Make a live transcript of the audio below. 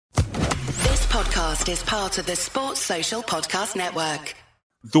podcast is part of the Sports Social Podcast Network.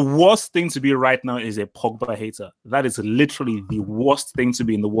 The worst thing to be right now is a Pogba hater. That is literally the worst thing to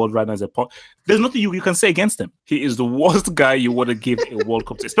be in the world right now. There's nothing you can say against him. He is the worst guy you want to give a World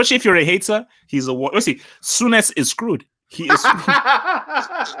Cup to. Especially if you're a hater, he's a worst. Let's see, Souness is screwed. He is screwed.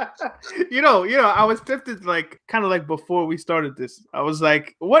 I was tempted, kind of before we started this. I was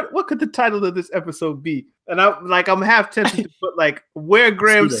like, what could the title of this episode be? And I'm half tempted to put where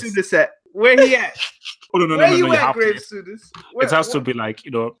Graham Souness at? Where he at? Oh, no, Where you at, Graham Souness? It has to be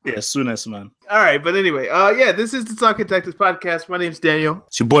Souness, man. All right, but anyway, this is the Talking Tactics podcast. My name's Daniel.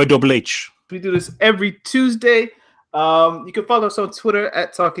 It's your boy Double H. We do this every Tuesday. You can follow us on Twitter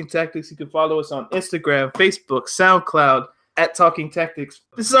at Talking Tactics. You can follow us on Instagram, Facebook, SoundCloud at Talking Tactics.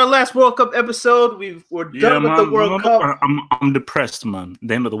 This is our last World Cup episode. We're done with the World Cup. I'm depressed, man.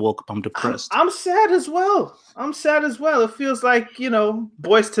 The end of the World Cup, I'm depressed. I'm sad as well. It feels like,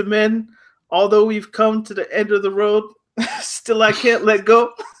 Boys to Men. Although we've come to the end of the road, still I can't let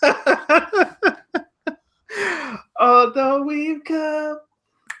go. Although we've come.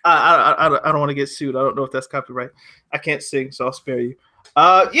 I don't want to get sued. I don't know if that's copyright. I can't sing, so I'll spare you.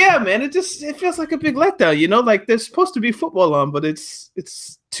 Man, it feels like a big letdown. There's supposed to be football on, but it's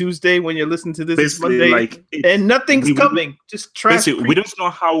Tuesday when you're listening to this. It's Monday, and nothing's coming. Just trash. We don't know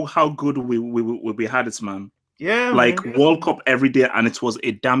how good we had it, man. Yeah, man. World Cup every day, and it was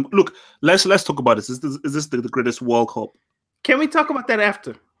a damn look. Let's talk about this. Is this the greatest World Cup? Can we talk about that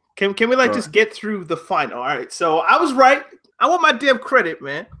after? Can we just get through the final? All right. So I was right. I want my damn credit,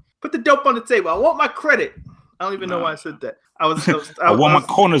 man. Put the dope on the table. I want my credit. I don't even know why I said that. I want my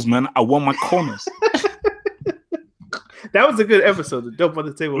corners, man. I want my corners. That was a good episode. The dope on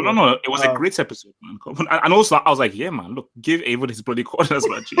the table. No, it was a great episode, man. And also, I was like, yeah, man. Look, give Avon his bloody corners,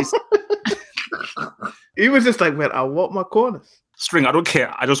 man. Jeez. He was just like, man, I want my corners. String, I don't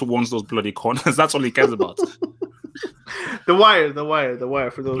care. I just want those bloody corners. That's all he cares about. The Wire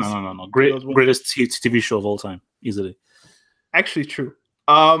for those. No. Greatest TV show of all time, easily. Actually, true.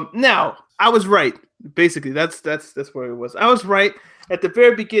 Now I was right. Basically, that's where it was. I was right at the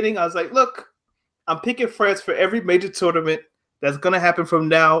very beginning. I was like, look, I'm picking France for every major tournament that's gonna happen from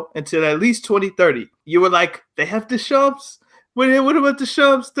now until at least 2030. You were like, they have Deschamps. What about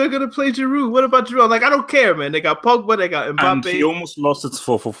Deschamps? They're gonna play Giroud. What about Giroud? I don't care, man. They got Pogba, they got Mbappe. And he almost lost it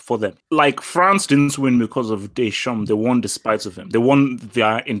for them. France didn't win because of Deschamps. They won despite of him. They won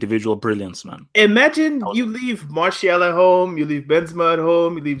via individual brilliance, man. Imagine you leave Martial at home, you leave Benzema at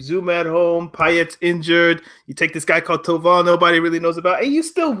home, you leave Zuma at home, Payet's injured. You take this guy called Toval, nobody really knows about, and you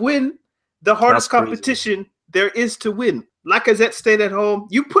still win the hardest competition there is to win. Lacazette stayed at home.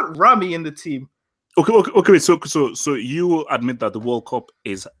 You put Rami in the team. Okay. So you will admit that the World Cup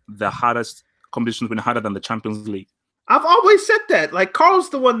is the hardest competition, been harder than the Champions League. I've always said that. Carl's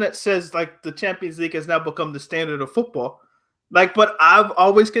the one that says the Champions League has now become the standard of football. But I've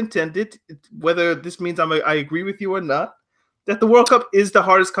always contended, whether this means I agree with you or not, that the World Cup is the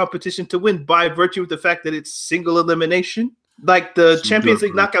hardest competition to win by virtue of the fact that it's single elimination. The Champions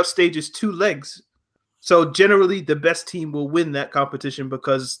League knockout stage is 2 legs. So generally the best team will win that competition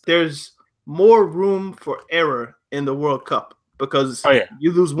because there's more room for error in the World Cup because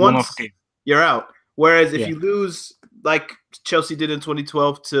you lose once, you're out. Whereas if you lose like Chelsea did in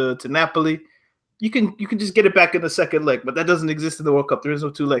 2012 to Napoli, you can just get it back in the second leg. But that doesn't exist in the World Cup. There is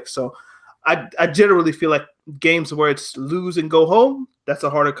no 2 legs. So I generally feel like games where it's lose and go home, that's a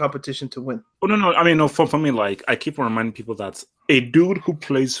harder competition to win. Oh, no. I mean, no, for me, I keep on reminding people that a dude who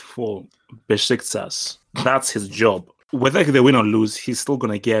plays for Besiktas, that's his job. Whether they win or lose, he's still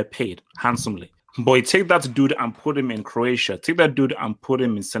going to get paid handsomely. But you take that dude and put him in Croatia, take that dude and put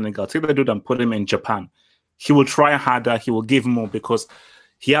him in Senegal, take that dude and put him in Japan. He will try harder, he will give more because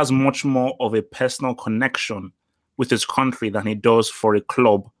he has much more of a personal connection with his country than he does for a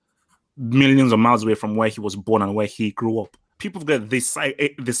club millions of miles away from where he was born and where he grew up. People forget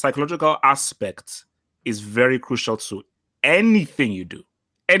the psychological aspect is very crucial to anything you do.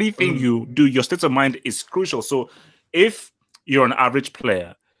 Anything you do, your state of mind is crucial. So if you're an average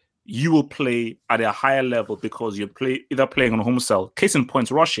player, you will play at a higher level because you either playing on home soil. Case in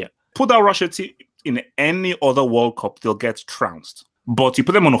point, Russia. Put that Russia team in any other World Cup, they'll get trounced. But you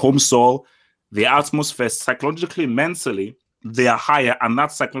put them on home soil, the atmosphere, psychologically, mentally, they are higher, and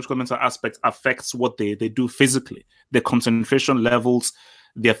that psychological mental aspect affects what they do physically. Their concentration levels,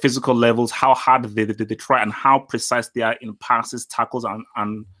 their physical levels, how hard they try, and how precise they are in passes, tackles,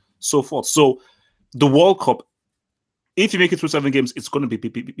 and so forth. So the World Cup, if you make it through 7 games, it's going to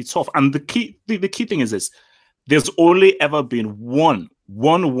be tough. And the key thing is this: there's only ever been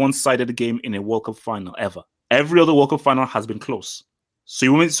one-sided game in a World Cup final ever. Every other World Cup final has been close. So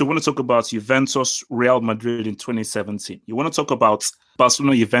you want to talk about Juventus, Real Madrid in 2017. You want to talk about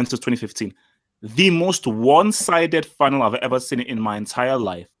Barcelona, Juventus 2015. The most one-sided final I've ever seen in my entire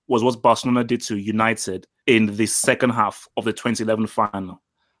life was what Barcelona did to United in the second half of the 2011 final.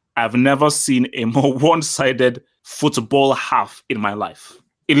 I've never seen a more one-sided football half in my life.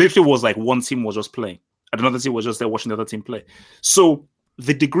 It literally was like one team was just playing, and another team was just there watching the other team play. So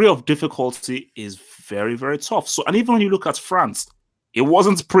the degree of difficulty is very, very tough. So, and even when you look at France, it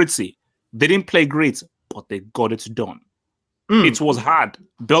wasn't pretty. They didn't play great, but they got it done. It was hard.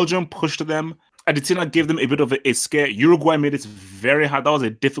 Belgium pushed them. Argentina gave them a bit of a scare. Uruguay made it very hard. That was a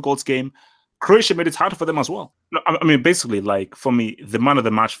difficult game. Croatia made it hard for them as well. I mean, basically, like, for me, the man of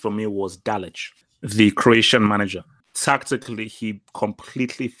the match for me was Dalic, the Croatian manager. Tactically, he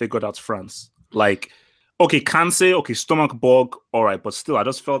completely figured out France. Like, okay, can't say, okay, stomach bug, all right, but still, I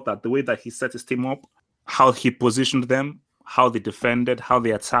just felt that the way that he set his team up, how he positioned them, how they defended, how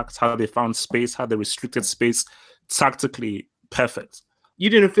they attacked, how they found space, how they restricted space, tactically perfect. You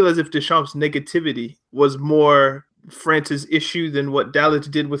didn't feel as if Deschamps' negativity was more France's issue than what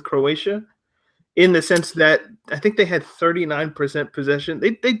Dalic did with Croatia? In the sense that I think they had 39% possession.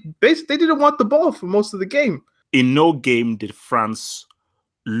 They didn't want the ball for most of the game. In no game did France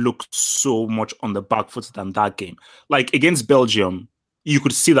look so much on the back foot than that game. Like against Belgium, you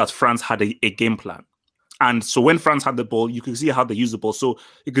could see that France had a game plan. And so when France had the ball, you could see how they used the ball. So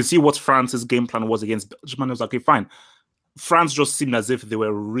you could see what France's game plan was against Belgium. And it was like, okay, fine. France just seemed as if they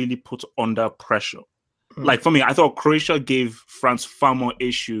were really put under pressure. Like for me, I thought Croatia gave France far more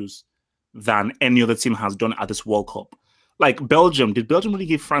issues than any other team has done at this World Cup. Like Belgium, did Belgium really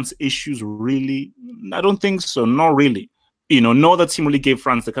give France issues? Really? I don't think so. Not really. You know, no other team really gave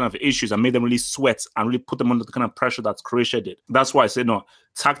France the kind of issues and made them really sweat and really put them under the kind of pressure that Croatia did. That's why I said, no,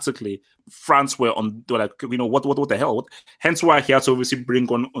 tactically, France were like, you know, what the hell? Hence why he had to obviously bring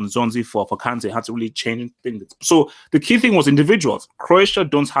on Zonzi for Kante. He had to really change things. So the key thing was individuals. Croatia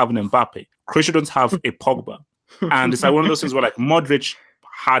don't have an Mbappe. Croatia don't have a Pogba. And it's like one of those things where like Modric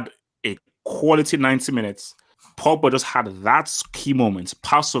had a quality 90 minutes. Pogba just had that key moment,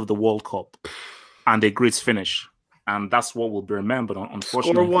 pass of the World Cup, and a great finish. And that's what will be remembered,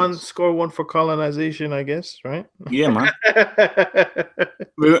 unfortunately. Score one for colonization, I guess, right? Yeah, man.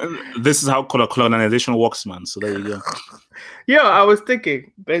 This is how colonization works, man. So there you go. Yeah, I was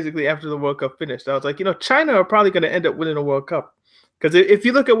thinking, basically, after the World Cup finished, I was like, you know, China are probably going to end up winning a World Cup. Because if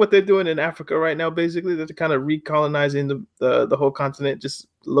you look at what they're doing in Africa right now, basically, they're kind of recolonizing the whole continent, just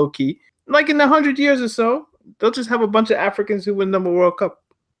low-key. Like in 100 years or so, they'll just have a bunch of Africans who win them a World Cup.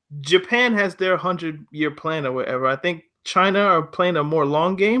 Japan has their 100-year plan or whatever. I think China are playing a more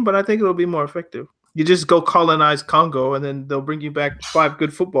long game, but I think it'll be more effective. You just go colonize Congo, and then they'll bring you back 5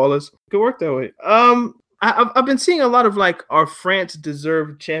 good footballers. It could work that way. I've been seeing a lot of like, are France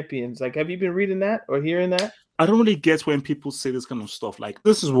deserved champions? Like, have you been reading that or hearing that? I don't really get when people say this kind of stuff. Like,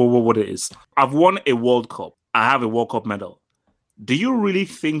 this is what it is. I've won a World Cup. I have a World Cup medal. Do you really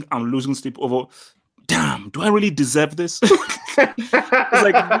think I'm losing sleep over? Damn, do I really deserve this? It's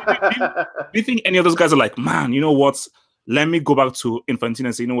like, do you think any of those guys are like, man, you know what? Let me go back to Infantino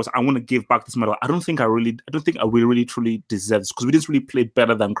and say, you know what? I want to give back this medal. I don't think I really truly deserve this because we didn't really play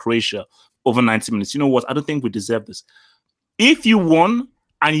better than Croatia over 90 minutes. You know what? I don't think we deserve this. If you won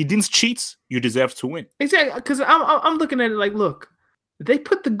and you didn't cheat, you deserve to win. Exactly, because I'm looking at it like, look, they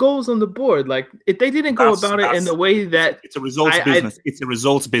put the goals on the board. Like, if they didn't go about it in the way that it's a results business. It's a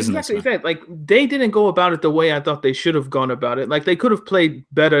results business. Exactly. Like, they didn't go about it the way I thought they should have gone about it. Like, they could have played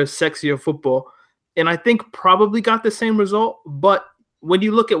better, sexier football, and I think probably got the same result. But when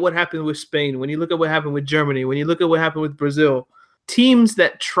you look at what happened with Spain, when you look at what happened with Germany, when you look at what happened with Brazil, teams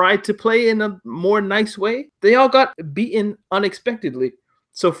that tried to play in a more nice way, they all got beaten unexpectedly.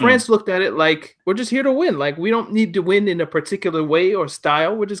 So France looked at it like, we're just here to win. Like, we don't need to win in a particular way or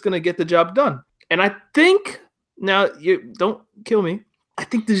style. We're just going to get the job done. And I think, now, you don't kill me, I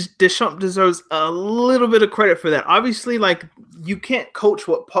think Deschamps deserves a little bit of credit for that. Obviously, like, you can't coach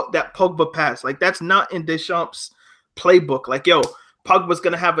that Pogba pass. Like, that's not in Deschamps' playbook. Like, yo, Pogba's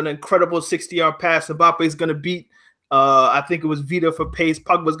going to have an incredible 60-yard pass. Mbappe's going to beat, I think it was Vida for pace.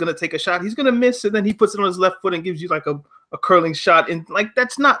 Pogba's going to take a shot. He's going to miss, and then he puts it on his left foot and gives you, like, a curling shot. And, like,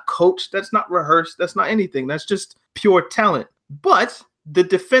 that's not coached. That's not rehearsed. That's not anything. That's just pure talent. But the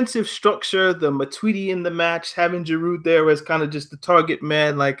defensive structure, the Matuidi in the match, having Giroud there as kind of just the target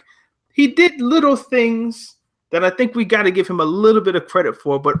man, like, he did little things that I think we got to give him a little bit of credit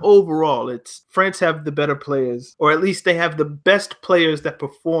for. But overall, it's France have the better players, or at least they have the best players that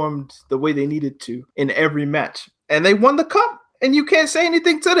performed the way they needed to in every match. And they won the cup, and you can't say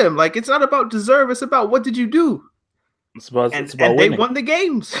anything to them. Like, it's not about deserve. It's about what did you do? It's about and winning. they won the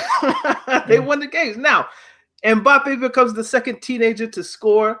games. They won the games. Now, Mbappe becomes the second teenager to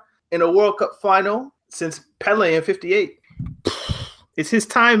score in a World Cup final since Pele in '58. It's his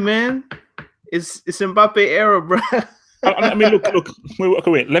time, man. It's Mbappe era, bro. I mean, look.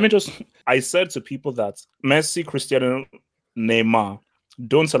 Wait. Let me just. I said to people that Messi, Cristiano, Neymar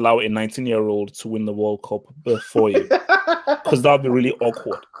don't allow a 19-year-old to win the World Cup before you, because that would be really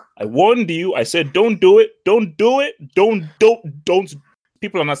awkward. I warned you. I said, don't do it. Don't do it. Don't.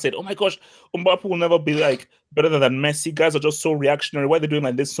 People are not saying, oh my gosh, Mbappe will never be like better than Messi. Guys are just so reactionary. Why are they doing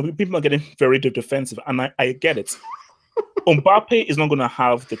like this? So people are getting very defensive, and I get it. Mbappe is not going to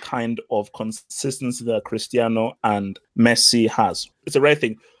have the kind of consistency that Cristiano and Messi has. It's a rare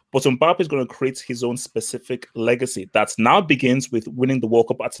thing. But Mbappe is going to create his own specific legacy that now begins with winning the World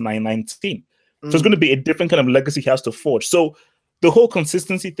Cup at 19. So it's going to be a different kind of legacy he has to forge. So the whole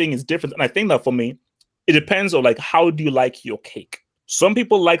consistency thing is different. And I think that for me, it depends on like, how do you like your cake? Some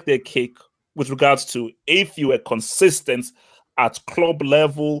people like their cake with regards to if you were consistent at club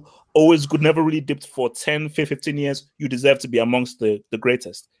level, always good, never really dipped for 10, 15 years, you deserve to be amongst the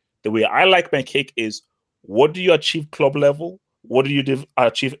greatest. The way I like my cake is, what do you achieve club level? What do you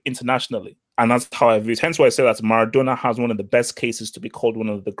achieve internationally? And that's how I view it. Hence why I say that Maradona has one of the best cases to be called one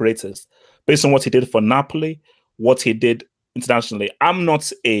of the greatest, based on what he did for Napoli, what he did internationally. I'm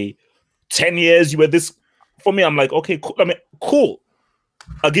not a 10 years, you were this. For me, I'm like, okay, cool. I mean, cool.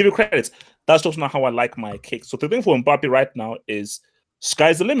 I'll give you credit. That's just not how I like my cake. So the thing for Mbappe right now is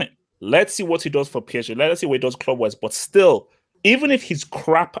sky's the limit. Let's see what he does for PSG. Let's see what he does club-wise. But still, even if he's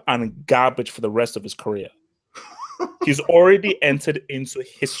crap and garbage for the rest of his career, he's already entered into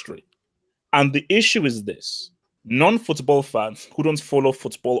history. And the issue is this. Non-football fans who don't follow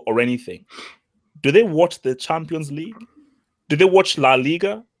football or anything, do they watch the Champions League? Do they watch La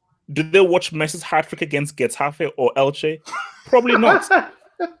Liga? Do they watch Messi's hat-trick against Getafe or Elche? Probably not.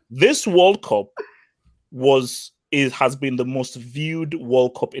 This World Cup has been the most viewed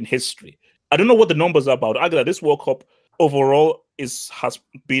World Cup in history. I don't know what the numbers are about. I get that this World Cup overall has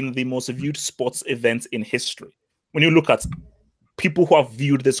been the most viewed sports event in history. When you look at people who have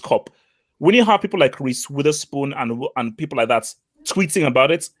viewed this cup, when you have people like Reese Witherspoon and people like that tweeting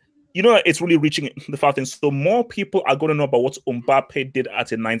about it, you know it's really reaching the far thing. So more people are going to know about what Mbappe did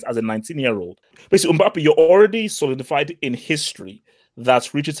as a 19-year-old. Basically, Mbappe, you're already solidified in history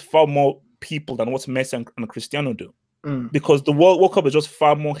that reaches far more people than what Messi and Cristiano do. Because the World Cup is just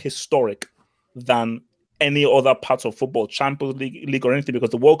far more historic than any other part of football, Champions League or anything,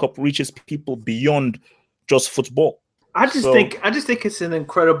 because the World Cup reaches people beyond just football. I just think it's an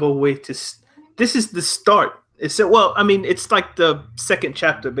incredible way to. This is the start. It's like the second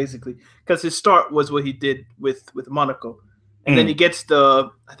chapter basically, because his start was what he did with Monaco, and then he gets I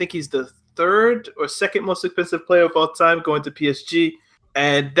think he's the third or second most expensive player of all time going to PSG,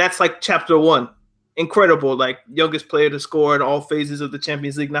 and that's like chapter one. Incredible, like youngest player to score in all phases of the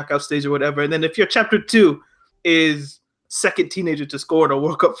Champions League knockout stage or whatever. And then if your chapter two is second teenager to score in a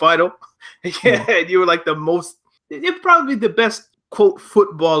World Cup final, and you were like you're probably the best quote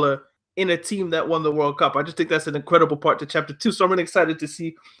footballer in a team that won the World Cup. I just think that's an incredible part to chapter two. So I'm really excited to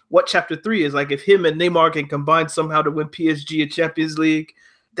see what chapter three is. Like if him and Neymar can combine somehow to win PSG a Champions League,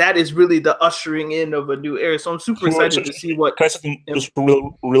 that is really the ushering in of a new era. So I'm super excited to see what. Can I say just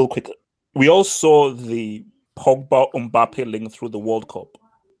real quick? We all saw the Pogba Mbappe link through the World Cup.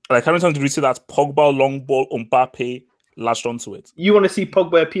 Like how many times did we see that Pogba long ball Mbappe latched onto it? You want to see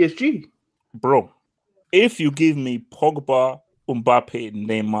Pogba at PSG? Bro, if you give me Pogba, Mbappe,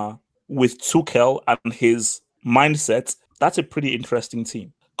 Neymar with Tuchel and his mindset, that's a pretty interesting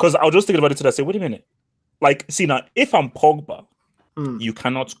team. Because I was just thinking about it today. I said, wait a minute. Like, see now, if I'm Pogba, you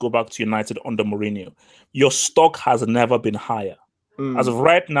cannot go back to United under Mourinho. Your stock has never been higher. As of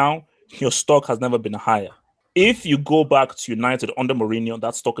right now, your stock has never been higher. If you go back to United under Mourinho,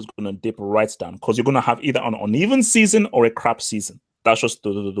 that stock is going to dip right down because you're going to have either an uneven season or a crap season. That's just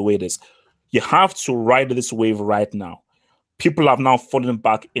the way it is. You have to ride this wave right now. People have now fallen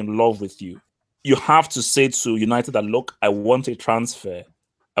back in love with you. You have to say to United that, look, I want a transfer.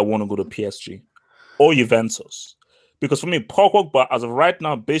 I want to go to PSG or Juventus. Because for me, Paul Pogba, as of right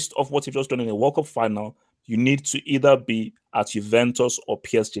now, based off what you've just done in the World Cup final, you need to either be at Juventus or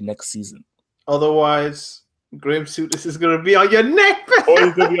PSG next season. Otherwise, Graham Souness is going to be on your neck.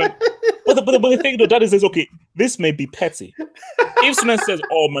 But the thing, though, that is okay. This may be petty. If someone says,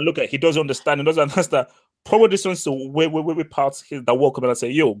 "Oh man, look at he doesn't understand," probably this one's to we parts that World Cup and I say,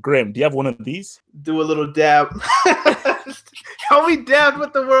 "Yo, Graham, do you have one of these?" Do a little dab. How we dabbed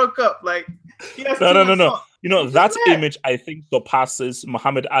with the World Cup? Like, no. You know that image I think surpasses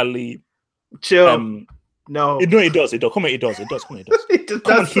Muhammad Ali. Chill. No. No, it does. Come on, it does. Come on, it does.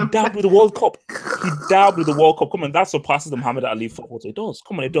 Come on, he dabbed with the World Cup. Come on, that surpasses the Muhammad Ali photo. It does.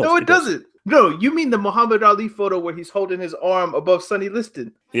 Come on, it does. No, it doesn't. No, you mean the Muhammad Ali photo where he's holding his arm above Sonny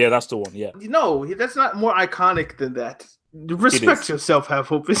Liston? Yeah, that's the one. Yeah. No, that's not more iconic than that. Respect yourself, Have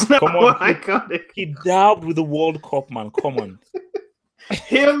Hope. It's not more iconic. He dabbed with the World Cup, man. Come on.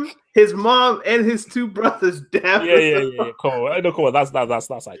 Him, his mom, and his two brothers dabbed. Yeah. Come on. That's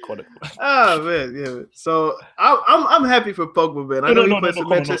iconic. Oh man, yeah. So I'm happy for Pogba, man. I know he plays for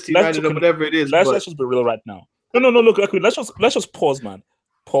Manchester United or whatever it is. Let's just be real right now. No. Look, let's just pause, man.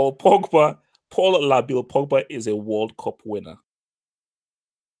 Paul Labile Pogba is a World Cup winner.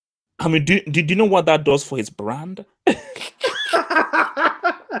 I mean, do you know what that does for his brand?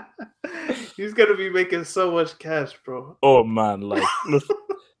 He's gonna be making so much cash, bro. Oh man, like look,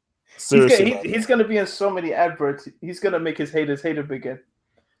 seriously, he's gonna be in so many adverts. He's gonna make his haters hate him again.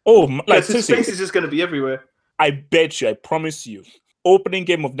 Oh, like his face is just gonna be everywhere. I bet you, I promise you. Opening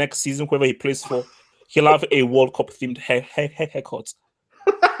game of next season, whoever he plays for, he'll have a World Cup themed haircut.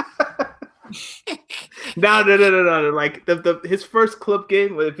 No. Like his first club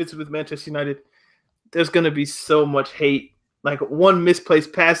game, if it's with Manchester United, there's gonna be so much hate. Like one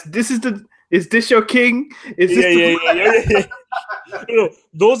misplaced pass. Is this your king? Yeah.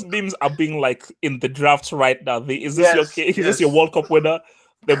 Those memes are being like in the draft right now. Is this your king? Is this your World Cup winner?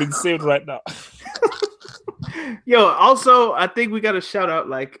 They're being saved right now. Yo, also, I think we got to shout out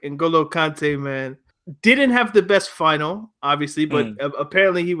like N'Golo Kante, man. Didn't have the best final, obviously, but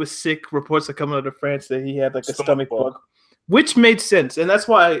apparently he was sick. Reports are coming out of France that he had like a stomach bug, which made sense. And that's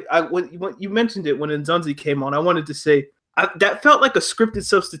why when you mentioned it when Nzonzi came on, I wanted to say that felt like a scripted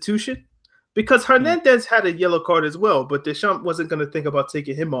substitution because Hernandez had a yellow card as well, but Deschamps wasn't going to think about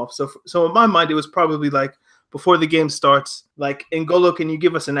taking him off. So in my mind, it was probably like before the game starts, like, N'Golo, can you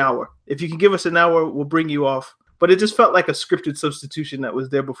give us an hour? If you can give us an hour, we'll bring you off. But it just felt like a scripted substitution that was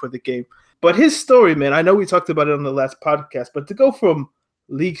there before the game. But his story, man, I know we talked about it on the last podcast, but to go from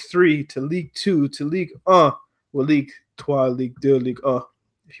League 3 to League 2 to League League 3, League 2, League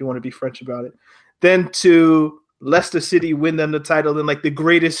if you want to be French about it, then to Leicester City win them the title in like the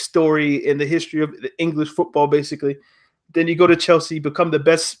greatest story in the history of English football, basically. Then you go to Chelsea, become the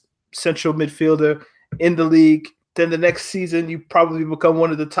best central midfielder in the league. Then the next season, you probably become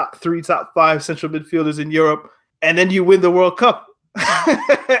one of the top 3, top 5 central midfielders in Europe. And then you win the World Cup.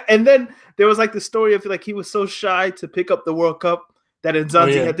 And then there was like the story of like he was so shy to pick up the World Cup that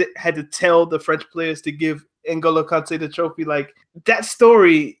Nzonzi had to tell the French players to give N'Golo Kante the trophy. Like that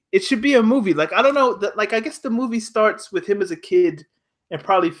story, it should be a movie. Like I don't know, like I guess the movie starts with him as a kid and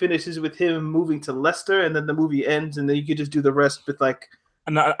probably finishes with him moving to Leicester, and then the movie ends, and then you could just do the rest with like.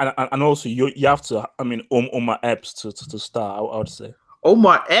 And also you have to, I mean, Omar Epps to star. I would say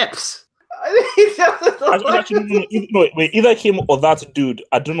Omar Epps. Actually, no, wait, either him or that dude.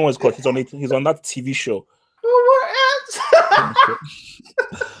 I don't know what it's called. He's on that TV show. Omar Epps.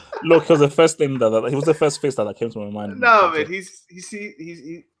 Look, he was the first thing he was the first face that came to my mind. No, man, he's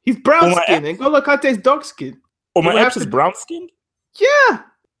brown skin, and N'Golo Kante's dark skin. Omar Epps is brown skin. Yeah.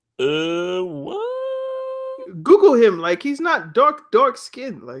 What? Google him. Like he's not dark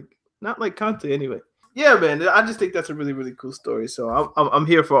skin. Like not like Kante anyway. Yeah, man. I just think that's a really, really cool story. So I'm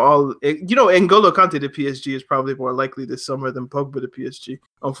here for all. You know, N'Golo Kante to PSG is probably more likely this summer than Pogba to PSG.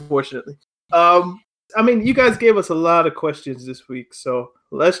 Unfortunately. I mean, you guys gave us a lot of questions this week, so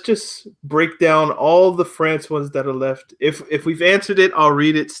let's just break down all the France ones that are left. If we've answered it, I'll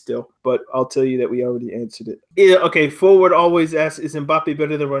read it still, but I'll tell you that we already answered it. Yeah, okay, Forward always asks, is Mbappe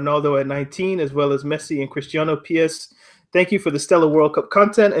better than Ronaldo at 19, as well as Messi and Cristiano? PS, thank you for the stellar World Cup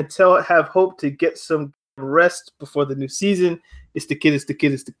content, and have hope to get some rest before the new season. It's the kid.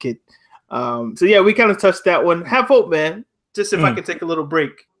 So yeah, we kind of touched that one. Have hope, man. Just if I could take a little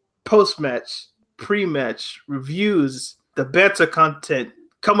break. Post-match, pre-match, reviews, the better content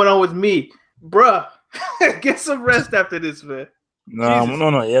coming on with me. Bruh, get some rest after this, man. No. I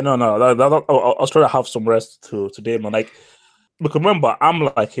was trying to have some rest today, man. Like, because remember,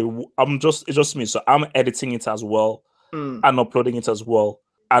 it's just me, so I'm editing it as well and uploading it as well.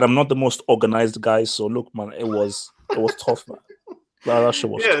 And I'm not the most organized guy, so look, man, it was tough, man. That shit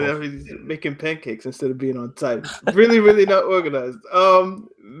was tough. I mean, making pancakes instead of being on time. Really, really not organized.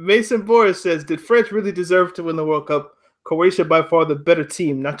 Mason Boris says, did France really deserve to win the World Cup? Croatia by far the better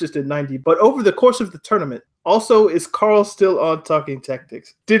team, not just in 90, but over the course of the tournament. Also, is Carl still on talking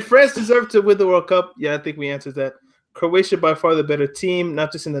tactics? Did France deserve to win the World Cup? Yeah, I think we answered that. Croatia by far the better team,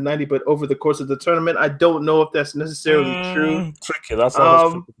 not just in the 90, but over the course of the tournament. I don't know if that's necessarily true. Tricky. That's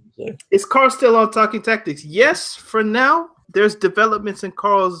tricky to say. Is Carl still on talking tactics? Yes, for now. There's developments in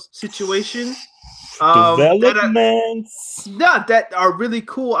Carl's situation. Developments. That are really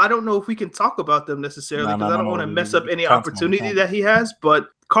cool. I don't know if we can talk about them necessarily because I don't want to mess up any opportunity that he has. But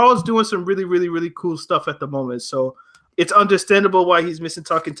Carl's doing some really, really, really cool stuff at the moment. So it's understandable why he's missing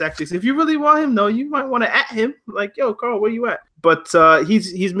talking tactics. If you really want him, though, you might want to at him. Like, yo, Carl, where you at? But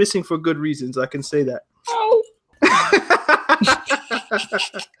he's missing for good reasons. I can say that. No.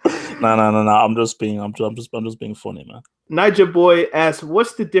 I'm just being funny, man. Niger Boy asks,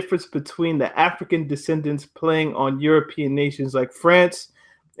 what's the difference between the African descendants playing on European nations like France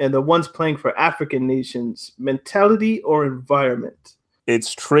and the ones playing for African nations? Mentality or environment?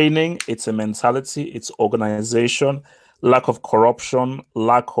 It's training, it's a mentality, it's organization, lack of corruption,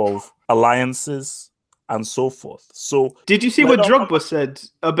 lack of alliances, and so forth. So, did you see what Drogba said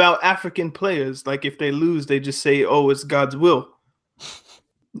about African players? Like, if they lose, they just say, "Oh, it's God's will."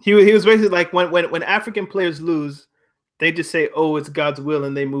 He was basically like, when African players lose, they just say, "Oh, it's God's will,"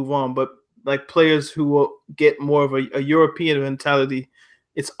 and they move on. But like players who will get more of a European mentality,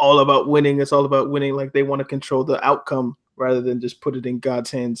 it's all about winning. It's all about winning. Like they want to control the outcome rather than just put it in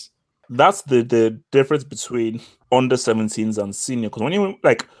God's hands. That's the difference between under 17s and senior. Because when you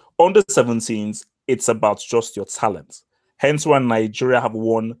like under 17s, it's about just your talent. Hence why Nigeria have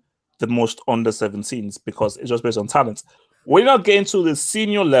won the most under 17s because it's just based on talent. When you're not getting to the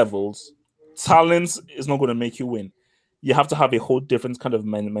senior levels, talent is not going to make you win. You have to have a whole different kind of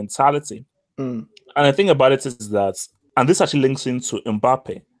mentality. And the thing about it is that, and this actually links into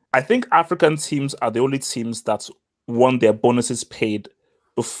Mbappe, I think African teams are the only teams that want their bonuses paid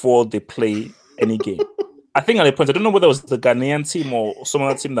before they play any game. I think at a point, I don't know whether it was the Ghanaian team or some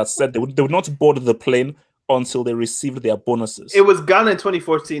other team that said they would not board the plane until they received their bonuses. It was Ghana in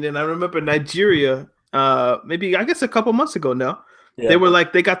 2014, and I remember Nigeria, maybe I guess a couple months ago now. Yeah. They were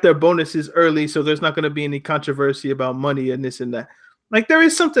like, they got their bonuses early, so there's not going to be any controversy about money and this and that. Like, there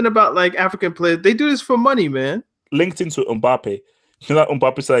is something about like African players. They do this for money, man. Linked into Mbappe. You know that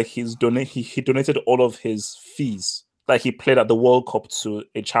Mbappe said like he donated all of his fees that he played at the World Cup to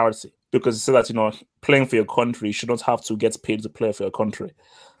a charity because he said that, you know, playing for your country, you should not have to get paid to play for your country.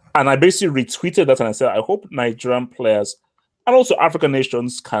 And I basically retweeted that and I said, I hope Nigerian players and also African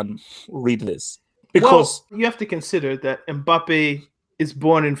nations can read this. Because you have to consider that Mbappe is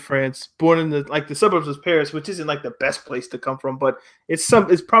born in France, born in the suburbs of Paris, which isn't like the best place to come from, but it's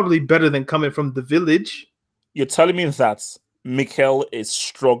probably better than coming from the village. You're telling me that Mikel is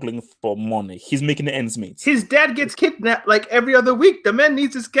struggling for money. He's making the ends meet. His dad gets kidnapped like every other week. The man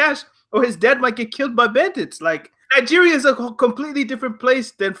needs his cash or his dad might get killed by bandits. Like, Nigeria is a completely different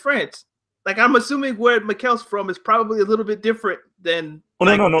place than France. Like, I'm assuming where Mikel's from is probably a little bit different than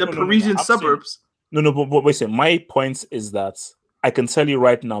the Parisian suburbs. But wait a second. My point is that I can tell you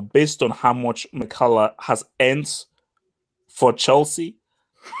right now, based on how much Mikel has earned for Chelsea,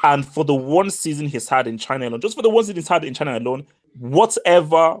 and for the one season he's had in China alone, just for the one season he's had in China alone,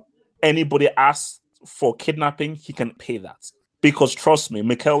 whatever anybody asks for kidnapping, he can pay that. Because trust me,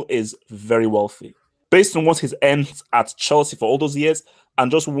 Mikel is very wealthy. Based on what he's earned at Chelsea for all those years, and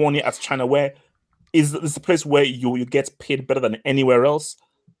just 1 year at China, where is the place where you get paid better than anywhere else.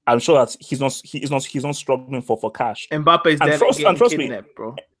 I'm sure that he's not struggling for cash. Mbappe's dead trust me,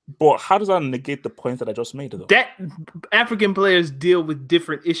 bro. But how does that negate the point that I just made, though? That African players deal with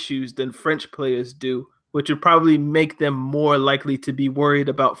different issues than French players do, which would probably make them more likely to be worried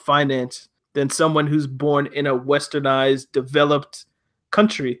about finance than someone who's born in a westernized, developed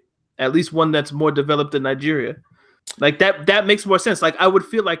country, at least one that's more developed than Nigeria. Like that makes more sense. Like, I would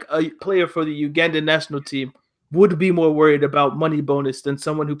feel like a player for the Ugandan national team would be more worried about money bonus than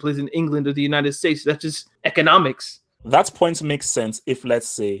someone who plays in England or the United States. That's just economics. That point makes sense if, let's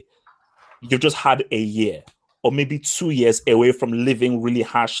say, you've just had a year or maybe 2 years away from living really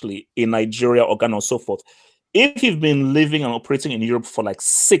harshly in Nigeria or Ghana or so forth. If you've been living and operating in Europe for like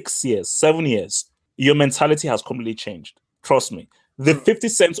 6 years, 7 years, your mentality has completely changed. Trust me. The 50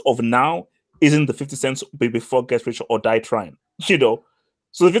 cents of now isn't the 50 cents before get rich or die trying, you know?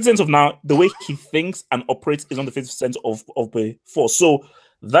 So the 50 cents of now, the way he thinks and operates is not the 50 cents of before. So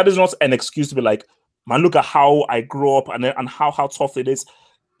that is not an excuse to be like, man, look at how I grew up and how tough it is.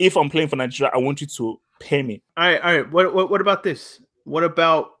 If I'm playing for Nigeria, I want you to pay me. All right. What about this? What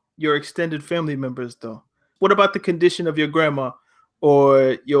about your extended family members, though? What about the condition of your grandma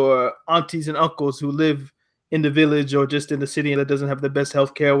or your aunties and uncles who live in the village or just in the city and that doesn't have the best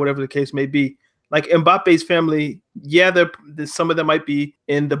healthcare, whatever the case may be? Like Mbappe's family, yeah, some of them might be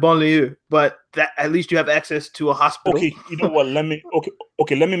in the banlieue, but that at least you have access to a hospital. Okay, you know what? Let me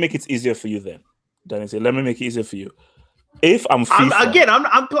make it easier for you then. Let me make it easier for you. If I'm FIFA,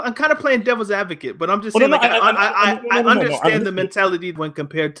 I'm kind of playing devil's advocate, but I'm just Oh, saying, no, like, no, I no, understand no. the mentality when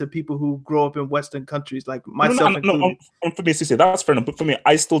compared to people who grow up in Western countries, like No, myself no, included. for me, Cisse, that's fair enough. But for me,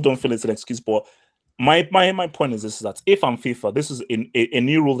 I still don't feel it's an excuse. But my point is this: is that if I'm FIFA, this is a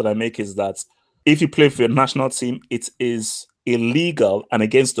new rule that I make is that if you play for your national team, it is illegal and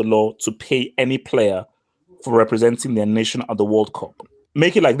against the law to pay any player for representing their nation at the World Cup.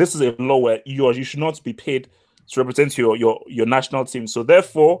 Make it like this is a law where you should not be paid to represent your national team. So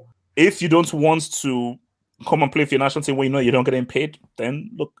therefore, if you don't want to come and play for your national team when you know you're not getting paid, then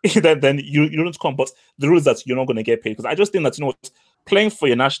look, then you don't come. But the rule is that you're not going to get paid. Because I just think that, playing for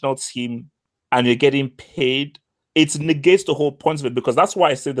your national team and you're getting paid, it negates the whole point of it. Because that's why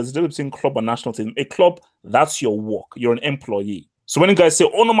I say there's a difference between club and national team. A club, that's your work. You're an employee. So when you guys say,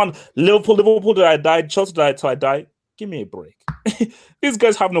 oh no man, Liverpool did I die, Chelsea did I till I die, give me a break. These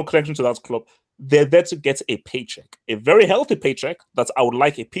guys have no connection to that club. They're there to get a paycheck, a very healthy paycheck that I would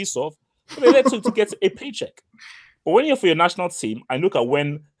like a piece of. But they're there to get a paycheck. But when you're for your national team, I look at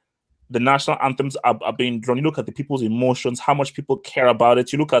when the national anthems are being drawn, you look at the people's emotions, how much people care about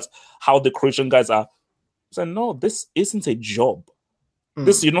it. You look at how the Croatian guys are saying, no, this isn't a job.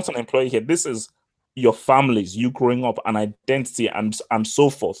 You're not an employee here. This is your families, you growing up, an identity, and so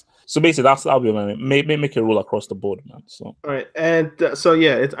forth. So basically, that'll be make a rule across the board, man. So all right, and so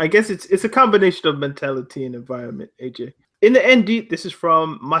yeah, I guess it's a combination of mentality and environment. AJ, in the end, this is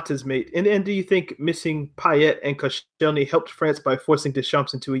from Mata's mate. In the end, do you think missing Payet and Koscielny helped France by forcing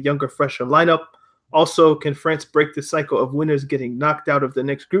Deschamps into a younger, fresher lineup? Also, can France break the cycle of winners getting knocked out of the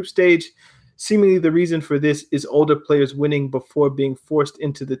next group stage? Seemingly, the reason for this is older players winning before being forced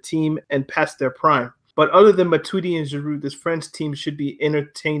into the team and past their prime. But other than Matuidi and Giroud, this French team should be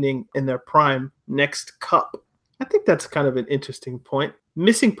entertaining in their prime next cup. I think that's kind of an interesting point.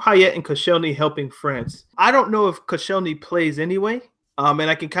 Missing Payet and Koscielny helping France. I don't know if Koscielny plays anyway, and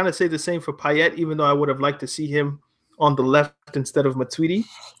I can kind of say the same for Payet, even though I would have liked to see him on the left instead of Matuidi.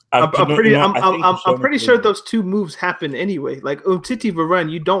 I'm pretty sure those two moves happen anyway. Like Umtiti Varane,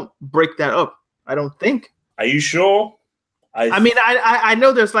 you don't break that up. I don't think. Are you sure? I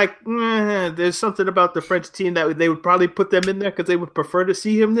know there's there's something about the French team that they would probably put them in there because they would prefer to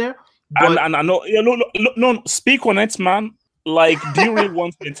see him there. But... And I know, no, speak on it, man. Like, do you really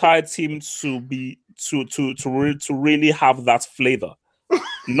want the entire team to be to really have that flavor?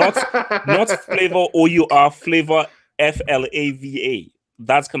 Not flavor OUR, flavor FLAVA.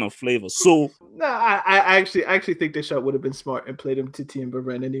 That's kind of flavor. So no, I actually think Deschamps would have been smart and played Umtiti and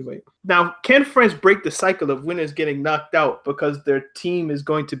Varane anyway. Now, can France break the cycle of winners getting knocked out because their team is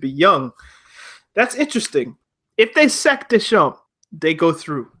going to be young? That's interesting. If they sack Deschamps, they go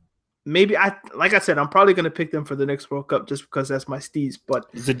through. Maybe like I said, I'm probably going to pick them for the next World Cup just because that's my steez.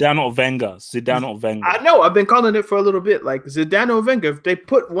 But Zidane or Wenger. I know. I've been calling it for a little bit. Like Zidane or Wenger. If they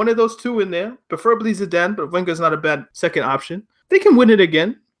put one of those two in there, preferably Zidane, but Wenger's not a bad second option. They can win it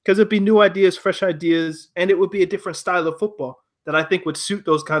again because it'd be new ideas, fresh ideas, and it would be a different style of football that I think would suit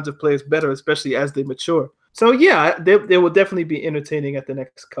those kinds of players better, especially as they mature. So yeah, they will definitely be entertaining at the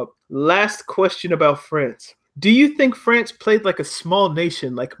next Cup. Last question about France. Do you think France played like a small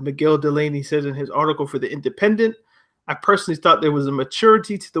nation, like Miguel Delaney says in his article for The Independent? I personally thought there was a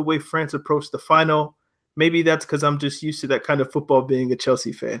maturity to the way France approached the final. Maybe that's because I'm just used to that kind of football being a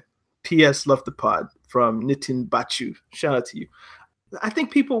Chelsea fan. P.S. Love the pod from Nitin Bachu. Shout out to you. I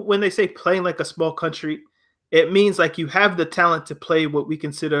think people, when they say playing like a small country, it means like you have the talent to play what we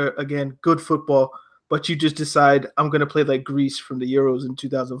consider, again, good football, but you just decide I'm going to play like Greece from the Euros in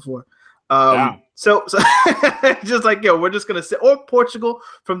 2004. So just like, we're just going to sit, or Portugal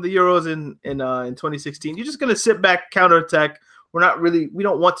from the Euros in 2016. You're just going to sit back, counterattack. We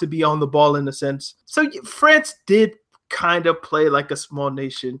don't want to be on the ball in a sense. So France did kind of play like a small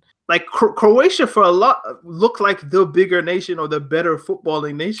nation. Like Croatia for a lot looked like the bigger nation or the better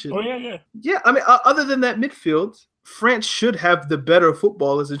footballing nation. Oh, yeah. Yeah, I mean, other than that midfield, France should have the better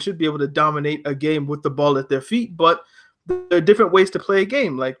footballers and should be able to dominate a game with the ball at their feet. But there are different ways to play a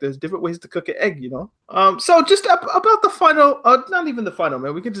game. Like there's different ways to cook an egg, So just about the final, not even the final,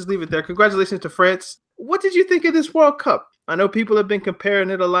 man. We can just leave it there. Congratulations to France. What did you think of this World Cup? I know people have been comparing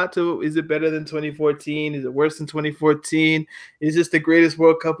it a lot to, is it better than 2014? Is it worse than 2014? Is this the greatest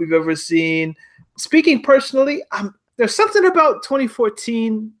World Cup we've ever seen? Speaking personally, there's something about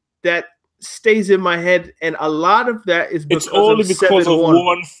 2014 that stays in my head, and a lot of that is because of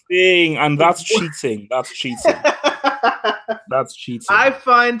one thing, and that's cheating. That's cheating. That's cheating. I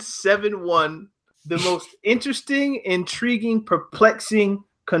find 7-1 the most interesting, intriguing, perplexing,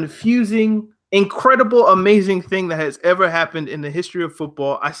 confusing, incredible, amazing thing that has ever happened in the history of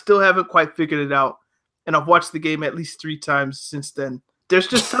football. I still haven't quite figured it out. and I've watched the game at least 3 times since then. There's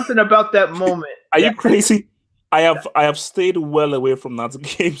just something about that moment. Are you crazy? I have stayed well away from that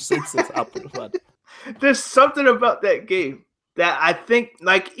game since it happened. There's something about that game that I think,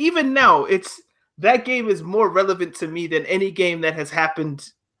 like, even now, that game is more relevant to me than any game that has happened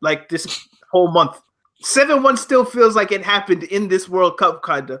like this whole month. 7-1 still feels like it happened in this World Cup,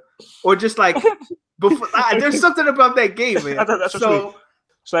 kind of, or just like before. There's something about that game, man.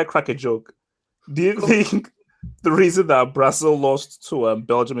 Should I crack a joke? Do you think the reason that Brazil lost to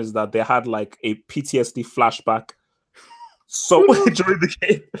Belgium is that they had like a PTSD flashback somewhere during the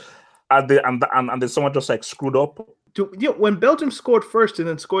game, and then someone just like screwed up? When Belgium scored first and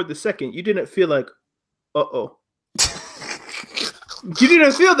then scored the second, you didn't feel like, uh-oh. You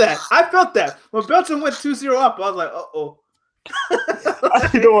didn't feel that. I felt that. When Belgium went 2-0 up, I was like, uh-oh.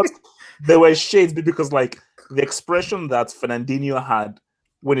 You know what? There were shades because like the expression that Fernandinho had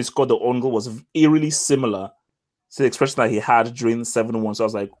when he scored the own goal was eerily similar to the expression that he had during 7-1. So I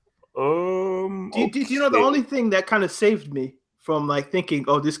was like, Do you know the only thing that kind of saved me from like thinking,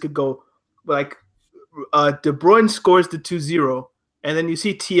 oh, this could go like De Bruyne scores the 2-0, and then you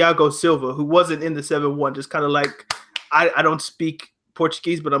see Thiago Silva, who wasn't in the 7-1, just kind of like, I don't speak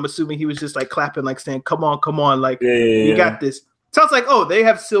Portuguese, but I'm assuming he was just like clapping, like saying, come on, like, you got this. So I was like, oh, they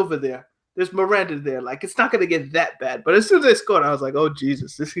have Silva there. There's Miranda there. Like, it's not going to get that bad. But as soon as they scored, I was like, oh,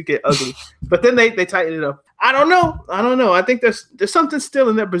 Jesus, this could get ugly. But then they tightened it up. I don't know. I think there's something still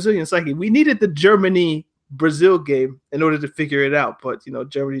in that Brazilian psyche. We needed the Germany-Brazil game in order to figure it out. But,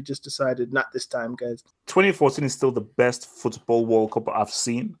 Germany just decided not this time, guys. 2014 is still the best football World Cup I've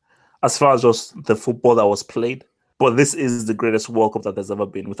seen as far as just the football that was played. But this is the greatest World Cup that there's ever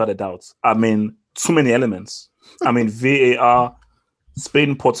been, without a doubt. I mean, too many elements. I mean, VAR,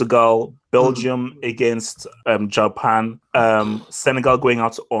 Spain, Portugal, Belgium against Japan, Senegal going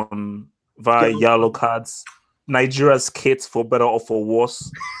out on via yellow cards, Nigeria's kit for better or for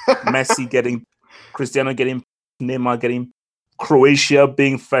worse, Messi getting, Cristiano getting, Neymar getting, Croatia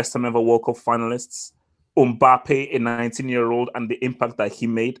being first time ever World Cup finalists, Mbappe, a 19-year-old, and the impact that he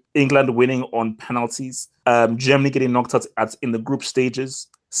made, England winning on penalties, Germany getting knocked out in the group stages,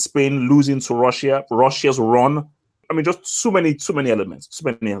 Spain losing to Russia, Russia's run. I mean, just too many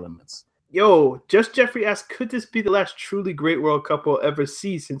elements. Yo, Just Jeffrey asked, could this be the last truly great World Cup we'll ever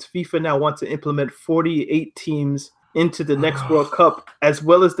see, since FIFA now wants to implement 48 teams into the next World Cup, as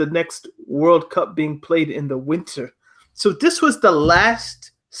well as the next World Cup being played in the winter? So this was the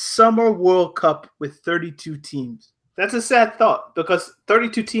last summer World Cup with 32 teams. That's a sad thought, because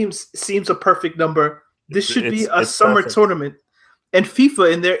 32 teams seems a perfect number. This should be a summer tournament. And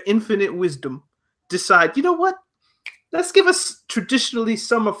FIFA, in their infinite wisdom, decide, you know what? Let's give a traditionally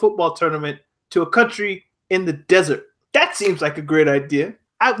summer football tournament to a country in the desert. That seems like a great idea.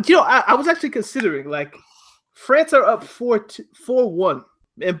 I was actually considering, like, France are up 4-1.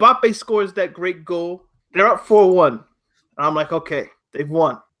 Mbappe scores that great goal. They're up 4-1. I'm like, okay, they've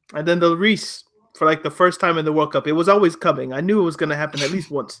won. And then the Lloris, for like the first time in the World Cup, it was always coming. I knew it was going to happen at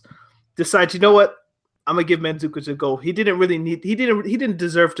least once. Decides, you know what? I'm gonna give Mandzukic a goal. He didn't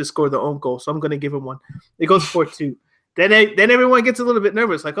deserve to score the own goal, so I'm gonna give him one. It goes 4-2. Then everyone gets a little bit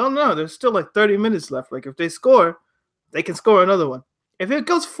nervous, like, oh no, there's still like 30 minutes left. Like, if they score, they can score another one. If it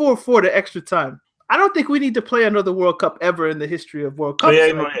goes 4-4 to extra time, I don't think we need to play another World Cup ever in the history of World Cups.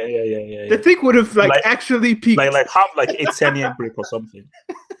 Yeah. The thing would have like actually peaked. Like have like a 10-year break or something.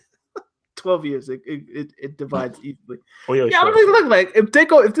 12 years, it divides easily. Oh yeah, I don't look like if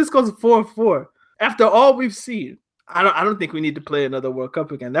this goes 4-4. After all we've seen, I don't think we need to play another World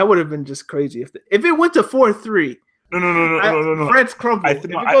Cup again. That would have been just crazy. If it went to 4-3, no. France crumble. I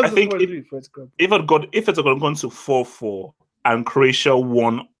think France crumble. If it had gone to 4-4 and Croatia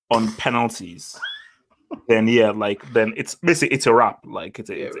won on penalties, then it's basically it's a wrap. Like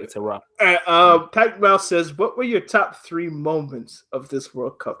it's a wrap. Pac Mouse says, "What were your top 3 moments of this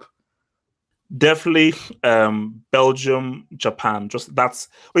World Cup?" Definitely Belgium, Japan. Just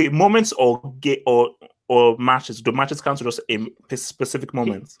moments or matches. Do matches count to just a specific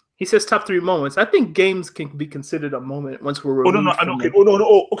moment? He says top 3 moments. I think games can be considered a moment once we're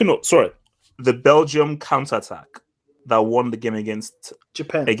no. Sorry. The Belgium counterattack that won the game against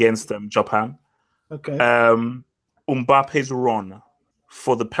Japan. Okay. Mbappe's run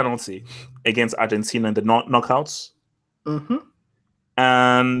for the penalty against Argentina in the knockouts. Mm-hmm.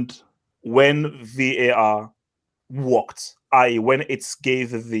 And when VAR worked, i.e. when it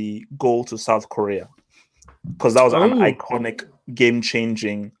gave the goal to South Korea, because that was an iconic,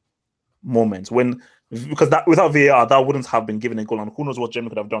 game-changing moment. Without VAR, that wouldn't have been given a goal, and who knows what Germany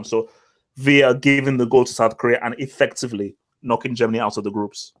could have done. So VAR giving the goal to South Korea and effectively knocking Germany out of the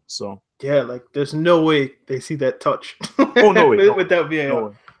groups. So yeah, like there's no way they see that touch. Oh no way! with that VAR. No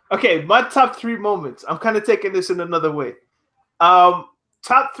way. Okay, my top 3 moments. I'm kind of taking this in another way.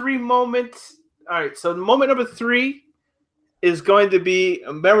 Top 3 moments. All right, so moment number 3 is going to be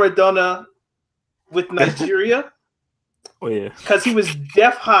Maradona with Nigeria. Oh yeah, because he was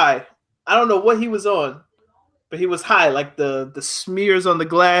deaf high. I don't know what he was on, but he was high, like the smears on the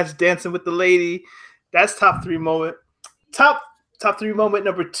glass, dancing with the lady. That's top 3 moment. Top 3 moment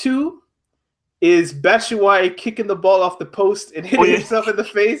number 2 is Batshuayi kicking the ball off the post and hitting himself in the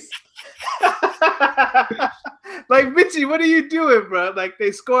face. Like, Mitchie, what are you doing, bro? Like,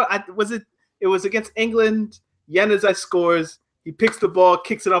 they score. It was against England. Januzaj scores. He picks the ball,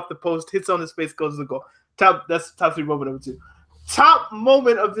 kicks it off the post, hits on his face, goes to the goal. That's top 3 moment number 2. Top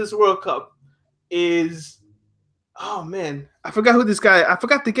moment of this World Cup is, oh man, I forgot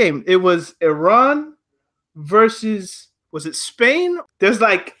the game. It was Iran versus, was it Spain? There's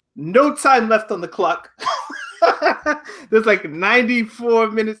like no time left on the clock. There's like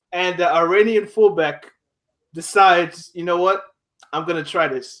 94 minutes, and the Iranian fullback decides, you know what? I'm gonna try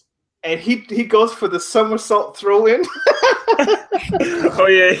this. And he goes for the somersault throw in. Oh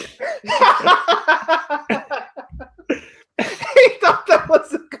yeah. He thought that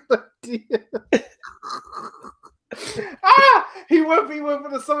was a good idea. He went for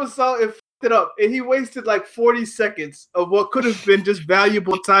the somersault and f***ed it up. And he wasted like 40 seconds of what could have been just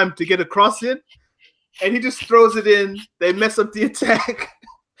valuable time to get a cross in. And he just throws it in. They mess up the attack.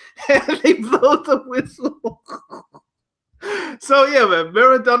 And they blow the whistle. So yeah, man,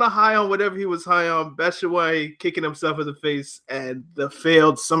 Maradona high on whatever he was high on. Batshuayi kicking himself in the face, and the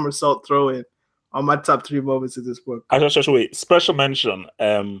failed somersault throw in on my top 3 moments of this book. Actually, wait. Special mention: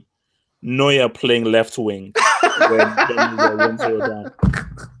 Neuer playing left wing when Germany were 1-0 down.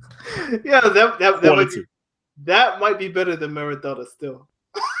 Yeah, that might be better than Maradona still.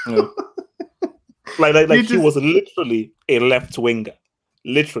 Yeah. Like he was literally a left winger.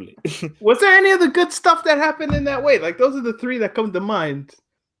 Literally. Was there any other good stuff that happened in that way? Like, those are the 3 that come to mind.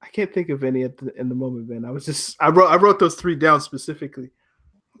 I can't think of any in the moment, man. I wrote those 3 down specifically.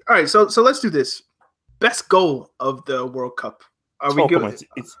 All right, so let's do this. Best goal of the World Cup. Are we good?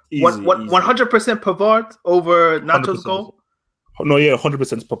 It's easy. 100% Pavard over Nacho's 100%. goal? No, yeah,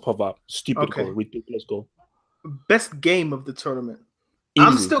 100% Pavard. Stupid Okay. goal, ridiculous goal. Best game of the tournament. Easy.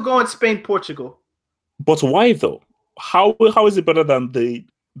 I'm still going Spain-Portugal. But why though? How is it better than the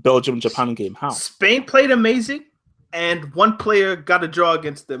Belgium-Japan game? How? Spain played amazing, and one player got a draw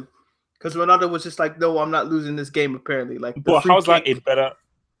against them because Ronaldo was just like, "No, I'm not losing this game." Apparently, like, but how's that a better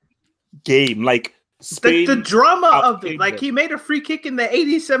game? Like Spain, the drama of it. Like, he made a free kick in the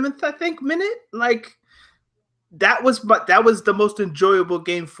 87th, I think, minute. Like, that was the most enjoyable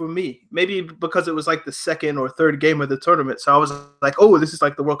game for me. Maybe because it was like the 2nd or 3rd game of the tournament, so I was like, "Oh, this is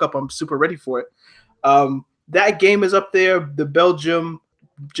like the World Cup. I'm super ready for it." That game is up there. The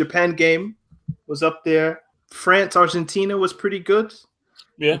Belgium-Japan game was up there. France-Argentina was pretty good.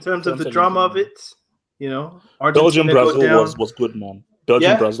 Yeah, in terms of the drama of it. You know, Belgium-Brazil was good, man.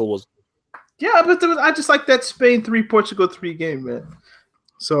 Belgium-Brazil was. Yeah, but I just like that Spain 3, Portugal 3 game, man.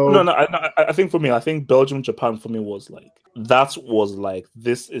 So No, I think for me, Belgium-Japan for me was like,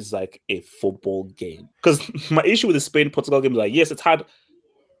 this is like a football game. Because my issue with the Spain-Portugal game is like, yes, it's had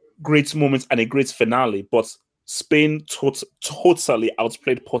great moments and a great finale, but Spain totally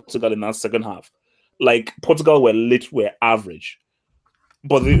outplayed Portugal in that second half. Like, Portugal were average,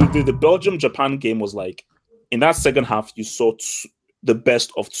 but the Belgium-Japan game was like, in that second half you saw the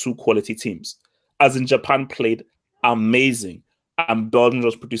best of 2 quality teams. As in, Japan played amazing, and Belgium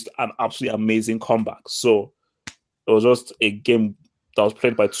just produced an absolutely amazing comeback. So it was just a game that was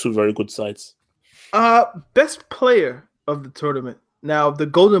played by 2 very good sides. Best player of the tournament. Now, the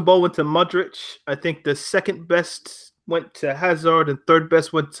Golden Ball went to Modric. I think the 2nd best went to Hazard, and 3rd